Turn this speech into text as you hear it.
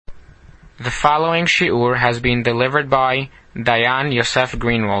The following shiur has been delivered by Dayan Yosef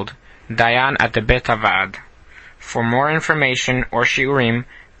Greenwald, Dayan at the Bet Avad. For more information or shiurim,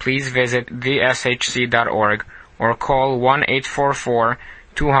 please visit theshc.org or call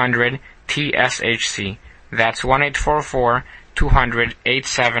 1-844-200-TSHC. That's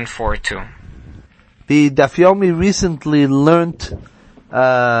 1-844-200-8742. The Daf Yomi recently learnt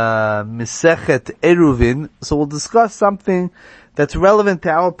Mesechet Eruvin, so we'll discuss something that's relevant to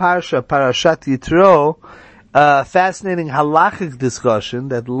our parasha, Parashat Yitro, fascinating halachic discussion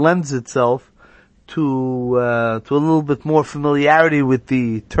that lends itself to a little bit more familiarity with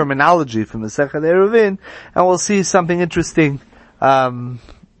the terminology from Mesechet Eruvin, and we'll see something interesting that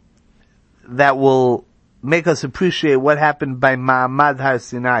will make us appreciate what happened by Ma'amad Har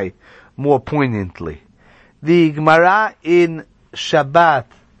Sinai more poignantly. The Gemara in Shabbat,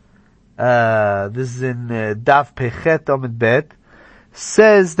 this is in Daf Pechet Omid Bet,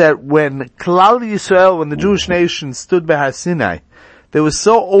 says that when Klal Yisrael, when the Jewish nation stood by Har Sinai, they were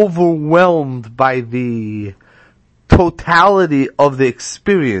so overwhelmed by the totality of the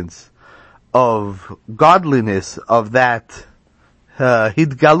experience of godliness, of that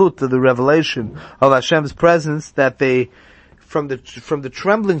hidgalut, of the revelation of Hashem's presence, that they, from the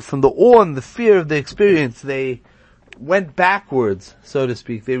trembling, from the awe and the fear of the experience, they went backwards, so to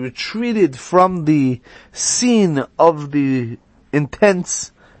speak. They retreated from the scene of the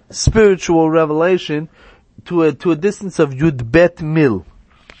intense spiritual revelation to a distance of Yud Bet Mil.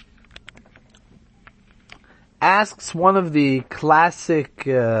 Asks one of the classic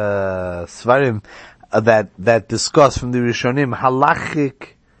svarim that discuss from the Rishonim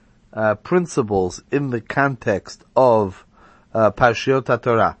halachic principles in the context of Parshiot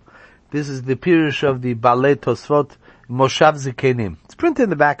HaTorah. This is the pirush of the Balei Tosfot Moshav Zikenim. It's printed in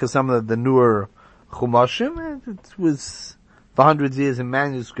the back of some of the newer Chumashim, and it was for hundreds of years in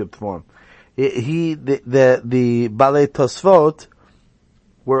manuscript form. The Balei Tosfot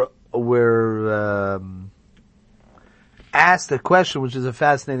were asked a question which is a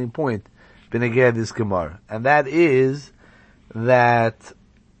fascinating point, B'negei this Gemara, and that is that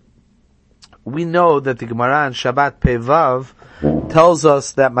we know that the Gemara in Shabbat Pevav tells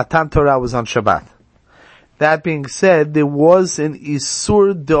us that Matan Torah was on Shabbat. That being said, there was an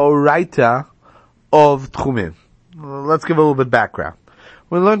Isur Deoraita of Tchumim. Let's give a little bit background.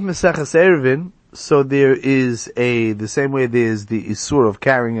 We learned Meseches Eruvin, so there is the same way there is the Isur of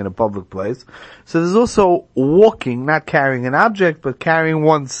carrying in a public place. So there's also walking, not carrying an object, but carrying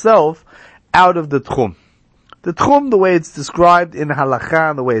oneself out of the Tchum. The Tchum, the way it's described in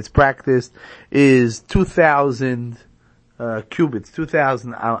Halakha, the way it's practiced, is 2,000 cubits,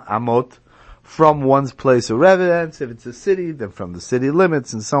 2,000 amot from one's place of residence. If it's a city, then from the city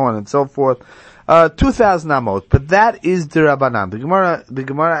limits, and so on and so forth. 2,000 amot, but that is D'Rabbanan. The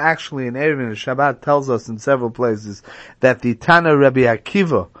Gemara actually in Eruvin and Shabbat tells us in several places that the Tana Rabbi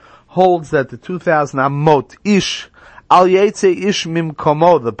Akiva holds that the 2,000 amot ish al yetze ish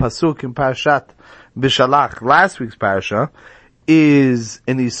mimkomo, the pasuk in Parashat B'Shalach, last week's parasha, is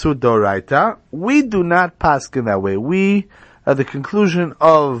an Isur Doraita. We do not paskin that way. We, the conclusion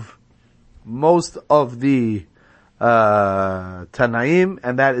of most of the Tanaim,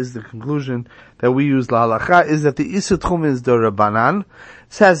 and that is the conclusion that we use la halacha, is that the Isur Tchum is D'Rabbanan.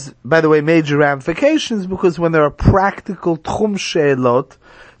 This has, by the way, major ramifications, because when there are practical Tchum She'elot,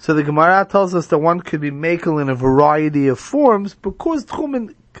 so the Gemara tells us that one could be makel in a variety of forms, because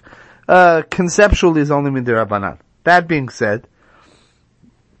Tchum conceptually is only min D'Rabbanan. That being said,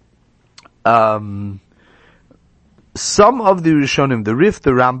 some of the Rishonim, the Rif,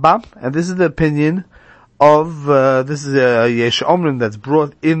 the Rambam, and this is the opinion of, this is a Yesh Omrim that's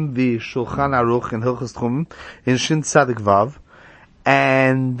brought in the Shulchan Aruch in Hilchos Tchumim, in Shin Tzadik Vav,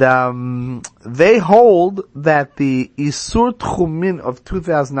 and they hold that the Isur Tchumin of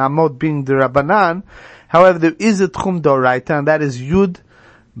 2,000 Amot being the Rabbanan, however, there is a Tchum Doraita, and that is Yud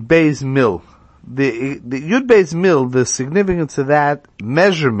Beis Mil. The Yud Beis Mil, the significance of that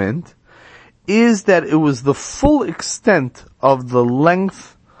measurement is that it was the full extent of the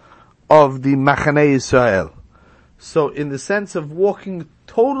length of the Machanei Yisrael. So in the sense of walking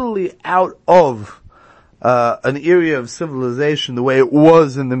totally out of an area of civilization the way it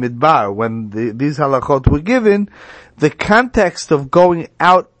was in the Midbar when these halachot were given, the context of going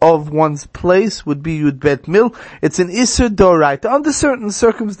out of one's place would be Yud Bet Mil. It's an Isur Doraita. Under certain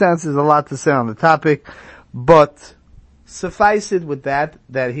circumstances, a lot to say on the topic, but suffice it with that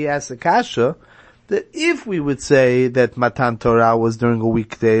he has a kasha, that if we would say that Matan Torah was during a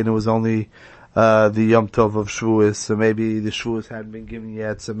weekday and it was only the Yom Tov of Shavuos, so maybe the Shavuos hadn't been given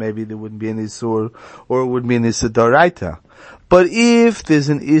yet, so maybe there wouldn't be an Isur, or it would be an Isur Doraita. But if there's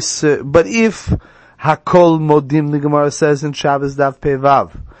an Isur, but if Hakol Modim, the Gemara says in Shabbos Daf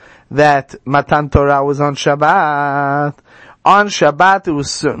Pevav, that Matan Torah was on Shabbat, it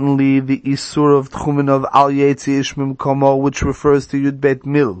was certainly the Isur of Tchumen of Al Yetzi Ishmim Komo, which refers to Yud Bet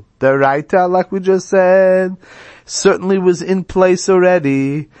Mil. The Raita, like we just said, certainly was in place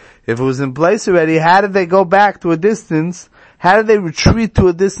already. If it was in place already, how did they go back to a distance? How did they retreat to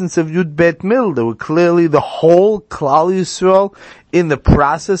a distance of Yud Bet Mil? There were clearly the whole Klal Yisrael in the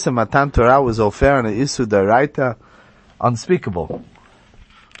process, and Matan Torah was Ofer and Isur Daraita. Unspeakable.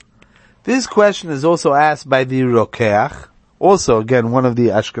 This question is also asked by the Rokeach, also again one of the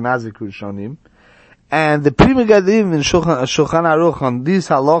Ashkenazi Rishonim, and the Pri Megadim in Shulchan Aruch on these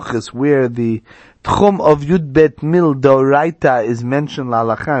halachas where the Tchum of Yud Bet Mil Doraita is mentioned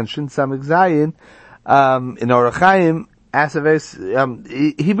l'halacha and Shin Samech Zayin, in Orach Chaim,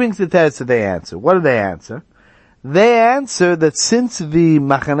 he brings the teretz that they answer. What do they answer? They answer that since the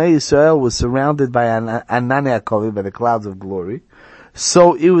Machanei Yisrael was surrounded by Ananei HaKovi, by the clouds of glory,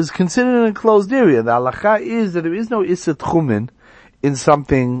 so it was considered an enclosed area. The halacha is that there is no Isur Tchumen in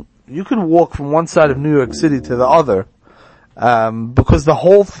something. You can walk from one side of New York City to the other, because the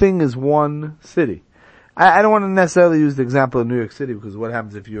whole thing is one city. I don't want to necessarily use the example of New York City, because what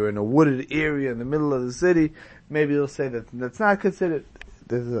happens if you're in a wooded area in the middle of the city? Maybe you'll say that that's not considered.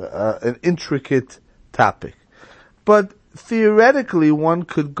 There's an intricate topic. But theoretically, one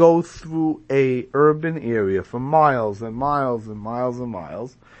could go through a urban area for miles and miles and miles and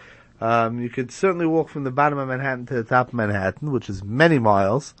miles. You could certainly walk from the bottom of Manhattan to the top of Manhattan, which is many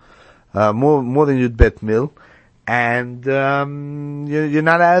miles, more than Yud Bet Mil, and you're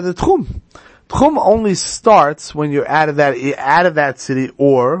not out of the Tchum. Tchum only starts when you're out of that city,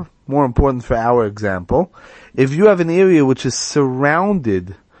 or more important for our example, if you have an area which is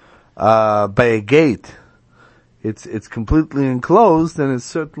surrounded by a gate. It's completely enclosed, and it's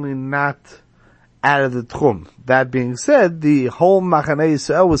certainly not out of the Tchum. That being said, the whole Machanei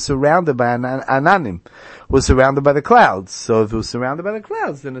Yisrael was surrounded by Ananim, was surrounded by the clouds. So if it was surrounded by the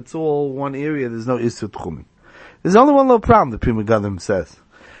clouds, then it's all one area, there's no Isur Tchumen. There's only one little problem, the Pri Megadim says.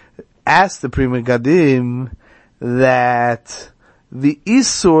 Ask the Pri Megadim that the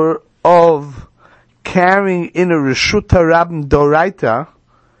Isur of carrying in a Reshut HaRabim Doraita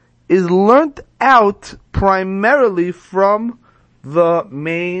is learnt out primarily from the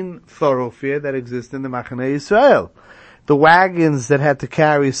main thoroughfare that exists in the Machanei Yisrael. The wagons that had to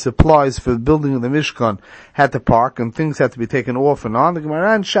carry supplies for the building of the Mishkan had to park, and things had to be taken off and on. The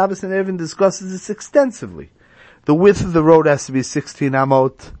Gemara in Shabbos and Eruvin discusses this extensively. The width of the road has to be 16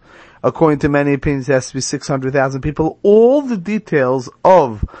 amot. According to many opinions, it has to be 600,000 people. All the details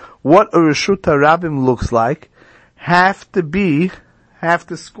of what a Reshut HaRabim looks like have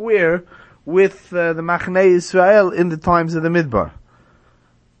to square with the Machanei Yisrael in the times of the Midbar.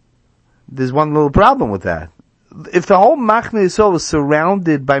 There's one little problem with that. If the whole Machanei Yisrael was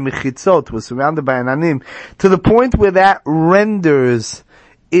surrounded by Mechitzot, was surrounded by Ananim, to the point where that renders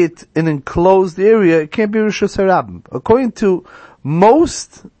it an enclosed area, it can't be Reshut HaRabim. According to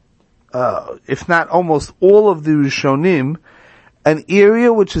most, if not almost all of the Rishonim, an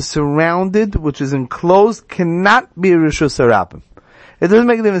area which is surrounded, which is enclosed, cannot be a Reshut HaRabim. It doesn't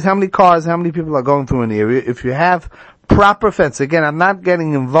make a difference how many cars, how many people are going through an area. If you have proper fence, again, I'm not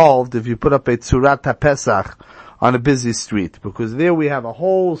getting involved if you put up a Tzurat HaPesach on a busy street, because there we have a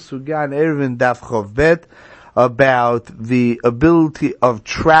whole Sugya in Eruvin Daf Chov Bet about the ability of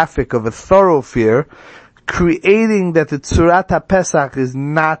traffic of a thoroughfare, creating that the Tzurat HaPesach is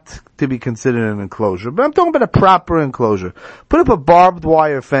not to be considered an enclosure. But I'm talking about a proper enclosure. Put up a barbed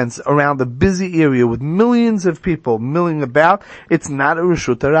wire fence around a busy area with millions of people milling about. It's not a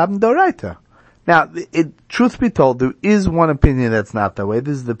Reshut HaRabim Doraita. Now, truth be told, there is one opinion that's not that way.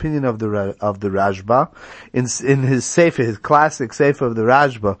 This is the opinion of the Rashba in his Sefer, his classic Sefer of the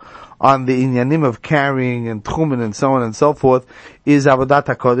Rashba, on the inyanim of carrying and tchumen and so on and so forth, is Avodat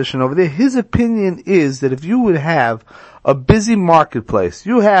HaKodesh. And over there, his opinion is that if you would have a busy marketplace,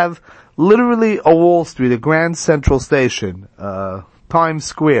 you have literally a Wall Street, a Grand Central Station, Times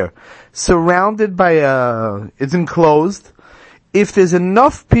Square, surrounded by it's enclosed. If there's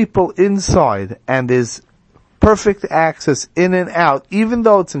enough people inside and there's perfect access in and out, even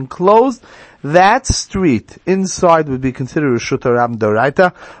though it's enclosed, that street inside would be considered Reshut HaRabim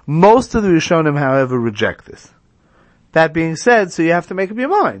Doraita. Most of the Rishonim, however, reject this. That being said, so you have to make up your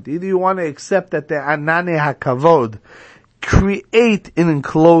mind. Either you want to accept that the Ananei HaKavod create an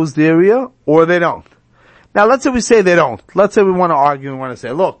enclosed area, or they don't. Now, let's say we say they don't. Let's say we want to argue and want to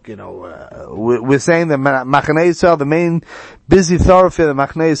say, look, we're saying that Machanei Yisrael, the main busy thoroughfare of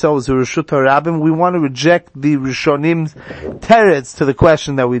Machanei Yisrael was the Reshut HaRabim. We want to reject the Rishonim's teretz to the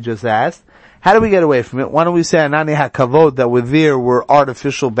question that we just asked. How do we get away from it? Why don't we say Anani HaKavod, that were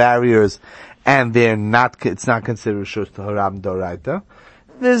artificial barriers and it's not considered Reshut HaRabim Doraita?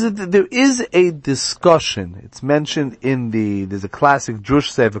 There is a discussion. It's mentioned there's a classic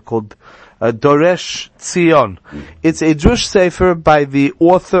Jewish sefer called Doresh Tzion. It's a Jewish sefer by the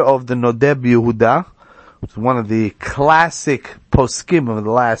author of the Nodeh Yehuda, which is one of the classic poskim of the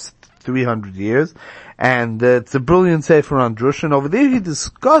last 300 years. And it's a brilliant sefer on Jewish. And over there he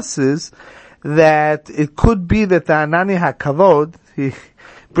discusses that it could be that the Anani HaKavod, he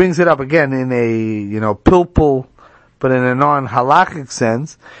brings it up again in a, pilpul, but in a non-halachic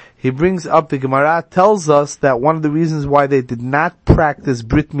sense. He brings up, the Gemara tells us that one of the reasons why they did not practice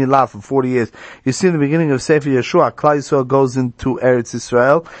Brit Milah for 40 years. You see in the beginning of Sefer Yeshua, Klal Yisrael goes into Eretz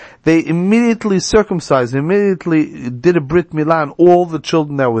Yisrael. They immediately circumcised, immediately did a Brit Milah on all the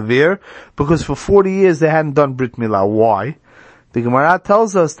children that were there, because for 40 years they hadn't done Brit Milah. Why? The Gemara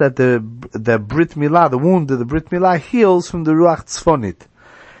tells us that the Brit Milah, the wound of the Brit Milah, heals from the Ruach Tzfonit.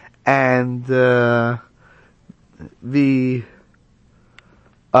 And, the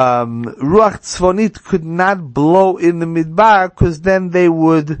Ruach Tzfonit could not blow in the Midbar, because then they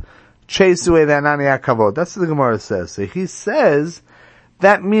would chase away the Anani HaKavod. That's what the Gemara says. So he says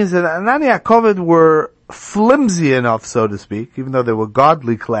that means that Anani HaKavod were flimsy enough, so to speak, even though they were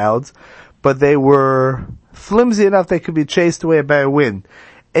godly clouds, but they were flimsy enough they could be chased away by a wind.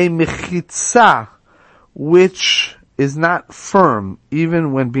 A mechitza, which is not firm,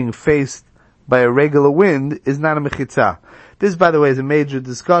 even when being faced by a regular wind, is not a mechitza. This, by the way, is a major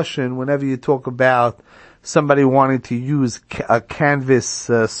discussion whenever you talk about somebody wanting to use a canvas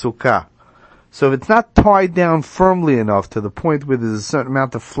sukkah. So if it's not tied down firmly enough to the point where there's a certain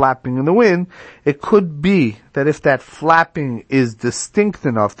amount of flapping in the wind, it could be that if that flapping is distinct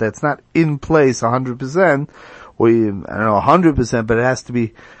enough that it's not in place 100%, or even, 100%, but it has to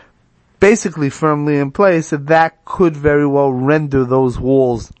be basically firmly in place, that could very well render those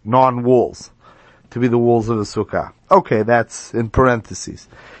walls non-walls to be the walls of the sukkah. Okay, that's in parentheses.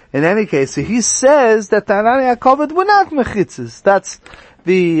 In any case, so he says that the Anani HaKavod were not mechitzas. That's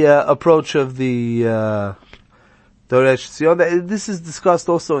the approach of the Doresh Tzion. This is discussed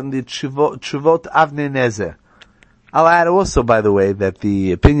also in the Tshuvot Avnei Nezer. I'll add also, by the way, that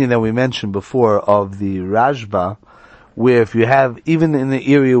the opinion that we mentioned before of the Rashba, where if you have, even in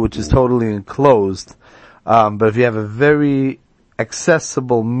the area which is totally enclosed, but if you have a very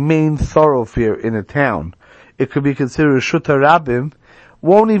accessible main thoroughfare in a town, it could be considered Reshut HaRabim,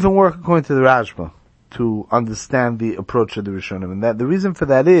 won't even work according to the Rashba to understand the approach of the Rishonim. And that the reason for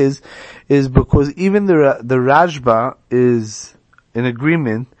that is because even the Rashba is in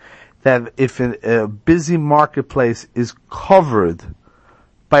agreement that if a busy marketplace is covered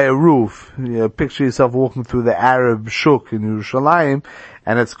by a roof, picture yourself walking through the Arab Shuk in Yerushalayim,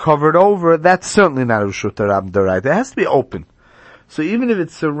 and it's covered over, that's certainly not a Reshut HaRabim Doraita. It has to be open. So even if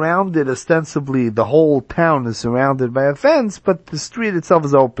it's surrounded, ostensibly the whole town is surrounded by a fence, but the street itself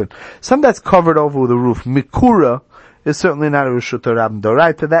is open. Some that's covered over with a roof. Mikura is certainly not a Reshut HaRabim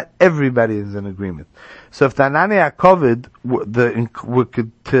Doraita. That everybody is in agreement. So if the Anani HaKavod we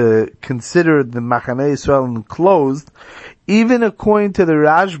could consider the Machanei Yisrael enclosed, even according to the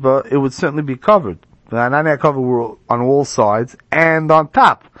Rashba, it would certainly be covered. The Anani HaKavod were on all sides and on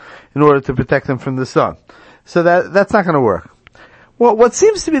top in order to protect them from the sun. So that's not going to work. Well, what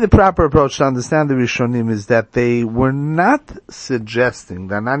seems to be the proper approach to understand the Rishonim is that they were not suggesting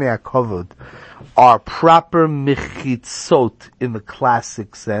that Anani HaKavod are proper mechitzot in the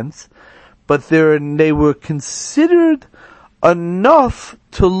classic sense, but they were considered enough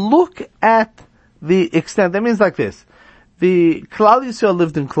to look at the extent. That means like this. The Klal Yisrael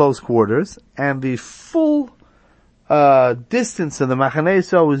lived in close quarters, and the full distance of the Machanei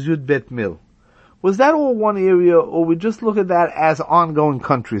Yisrael was Yud Bet Mil. Was that all one area, or we just look at that as ongoing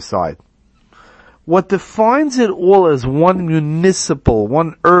countryside? What defines it all as one municipal,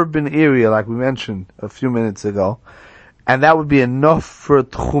 one urban area, like we mentioned a few minutes ago, and that would be enough for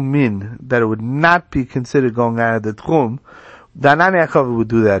Tchumin, that it would not be considered going out of the Tchum, the Anani HaKavod would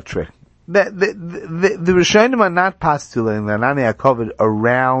do that trick. The Rishonim are not postulating that Anani HaKavod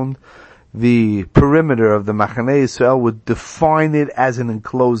around the perimeter of the Machanei Yisrael would define it as an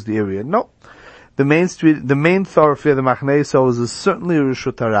enclosed area. No. The main thoroughfare of the Machanei Yisrael is certainly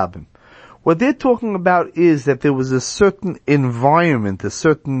Reshut HaRabim. What they're talking about is that there was a certain environment, a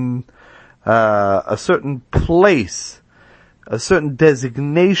certain place, a certain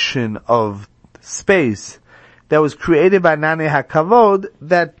designation of space that was created by Nani HaKavod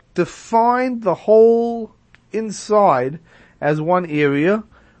that defined the whole inside as one area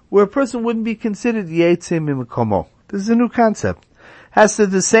where a person wouldn't be considered Yetzei Mimkomo. This is a new concept. Has to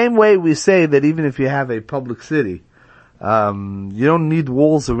the same way we say that even if you have a public city, you don't need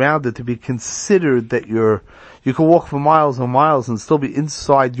walls around it to be considered that you can walk for miles and miles and still be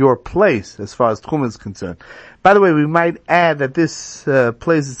inside your place as far as Tchum is concerned. By the way, we might add that this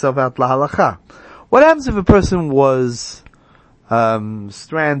plays itself out lahalacha. What happens if a person was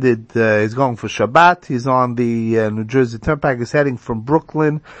stranded, he's going for Shabbat, he's on the New Jersey Turnpike, he's heading from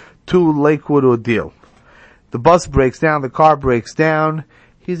Brooklyn to Lakewood or Deal. The bus breaks down, the car breaks down,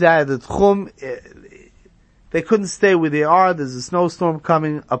 he's out of the Tchum, they couldn't stay where they are, there's a snowstorm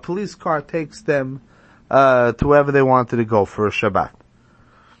coming, a police car takes them to wherever they wanted to go for a Shabbat.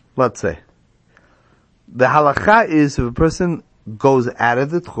 Let's say. The halakha is if a person goes out of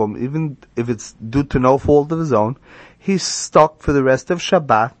the Tchum, even if it's due to no fault of his own, he's stuck for the rest of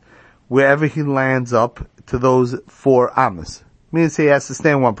Shabbat wherever he lands up to those 4 amas. Means he has to stay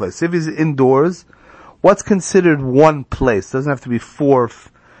in one place. If he's indoors, what's considered one place? Doesn't have to be 4,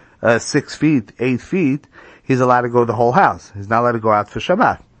 6 feet, 8 feet. He's allowed to go to the whole house. He's not allowed to go out for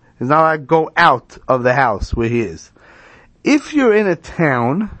Shabbat. He's not allowed to go out of the house where he is. If you're in a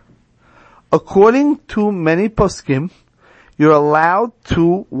town, according to many poskim, you're allowed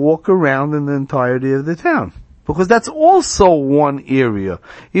to walk around in the entirety of the town. Because that's also one area,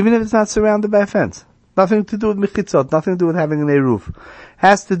 even if it's not surrounded by a fence. Nothing to do with mechitzot, nothing to do with having an eruv.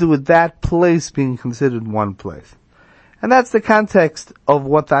 Has to do with that place being considered one place. And that's the context of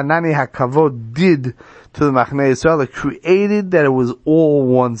what the Nani HaKavod did to the Machnei Yisrael. It created that it was all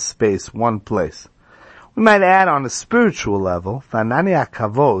one space, one place. We might add on a spiritual level, the Nani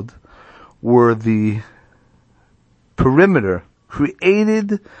HaKavod were the perimeter,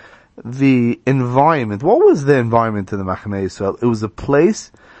 created the environment. What was the environment in the Machnei Yisrael? It was a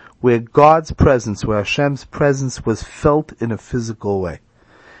place where God's presence, where Hashem's presence was felt in a physical way.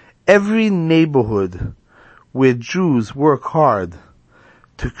 Every neighborhood where Jews work hard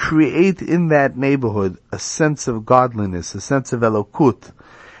to create in that neighborhood a sense of godliness, a sense of Elokut,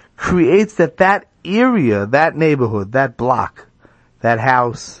 creates that area, that neighborhood, that block, that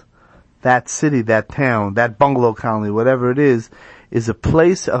house, that city, that town, that bungalow colony, whatever it is a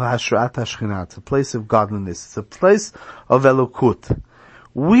place of Hashrat HaShekhinah. It's a place of godliness. It's a place of Elokut.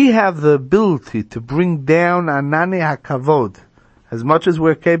 We have the ability to bring down Anani HaKavod as much as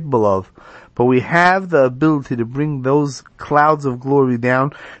we're capable of, but we have the ability to bring those clouds of glory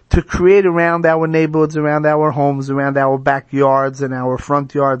down to create around our neighborhoods, around our homes, around our backyards and our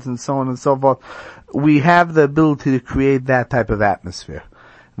front yards and so on and so forth. We have the ability to create that type of atmosphere.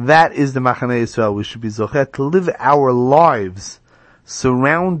 That is the Machanei Yisrael. We should be zochet to live our lives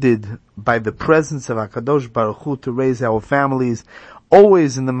surrounded by the presence of HaKadosh Baruch Hu, to raise our families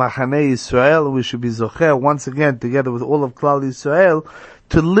always in the Machanei Yisrael. We should be zocher once again together with all of Klal Yisrael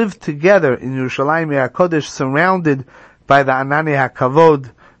to live together in Yerushalayim HaKodesh, surrounded by the Anani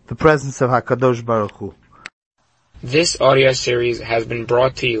HaKavod, the presence of HaKadosh Baruch Hu. This audio series has been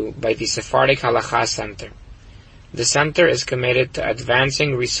brought to you by the Sephardic Halacha Center. The center is committed to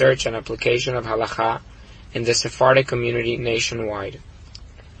advancing research and application of Halacha in the Sephardic community nationwide.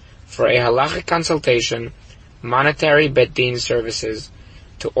 For a halachic consultation, monetary Bet Din services,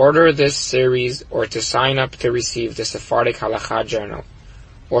 to order this series, or to sign up to receive the Sephardic Halacha Journal,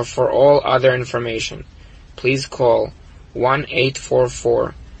 or for all other information, please call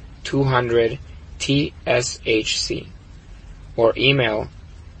 1-844-200-TSHC or email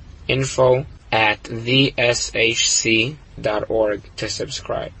info@theshc.org to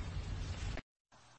subscribe.